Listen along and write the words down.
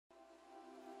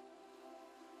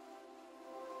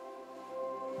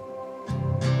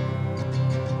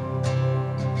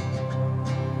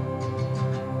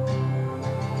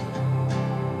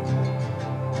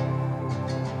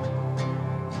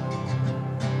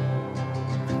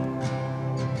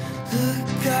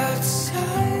Look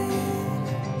outside,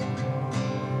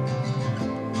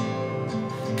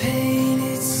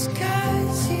 painted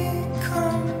skies, here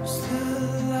comes the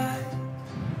light.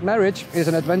 Marriage is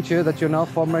an adventure that you're now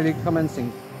formally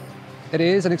commencing. It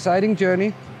is an exciting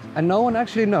journey, and no one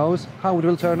actually knows how it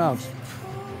will turn out.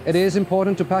 It is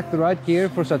important to pack the right gear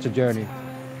for such a journey.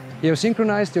 You have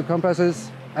synchronized your compasses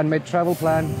and made travel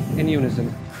plan in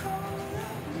unison.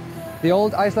 The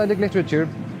old Icelandic literature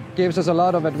gives us a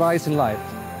lot of advice in life.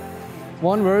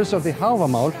 One verse of the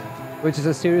Hávamál, which is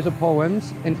a series of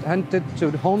poems intended to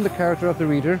hone the character of the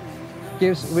reader,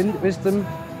 gives wisdom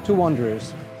to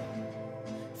wanderers.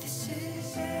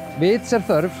 Vits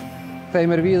þörf,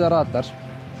 þeim víða ratar.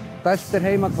 Best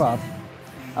heima hvað,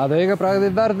 að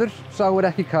augabragðið verður, sáir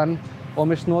ekki kann, og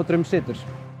með snotrum situr.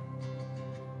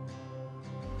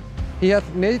 He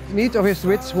hath need of his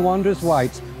wits who wanders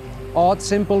wide. Odd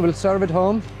simple will serve at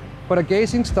home, but a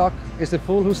gazing stock is the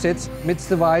fool who sits midst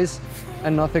the wise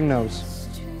and nothing knows.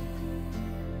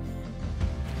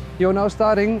 You are now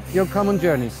starting your common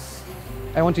journey.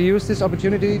 I want to use this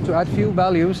opportunity to add few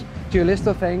values to your list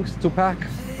of things to pack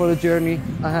for the journey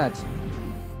ahead.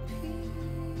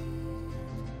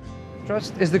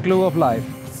 Trust is the glue of life.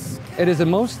 It is the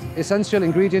most essential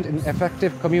ingredient in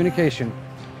effective communication.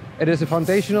 It is a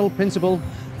foundational principle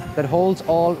that holds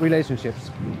all relationships.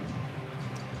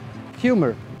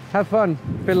 Humor. Have fun.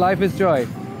 Fill life with joy.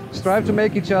 Strive to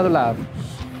make each other laugh.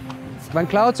 When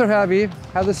clouds are heavy,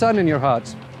 have the sun in your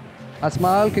heart. A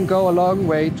smile can go a long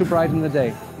way to brighten the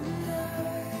day.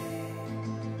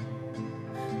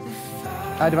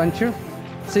 Adventure.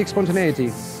 Seek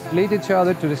spontaneity. Lead each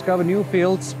other to discover new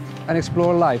fields and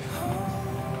explore life.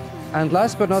 And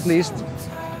last but not least,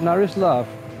 nourish love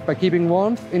by keeping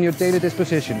warmth in your daily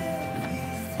disposition.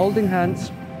 Holding hands,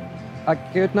 a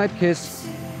goodnight kiss,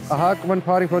 a hug when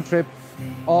parting for a trip,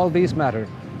 all these matter.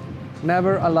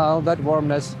 Never allow that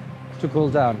warmness to cool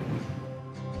down.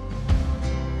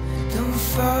 Don't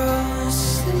fall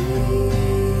asleep.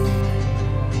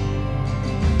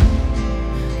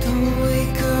 Don't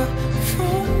wake up.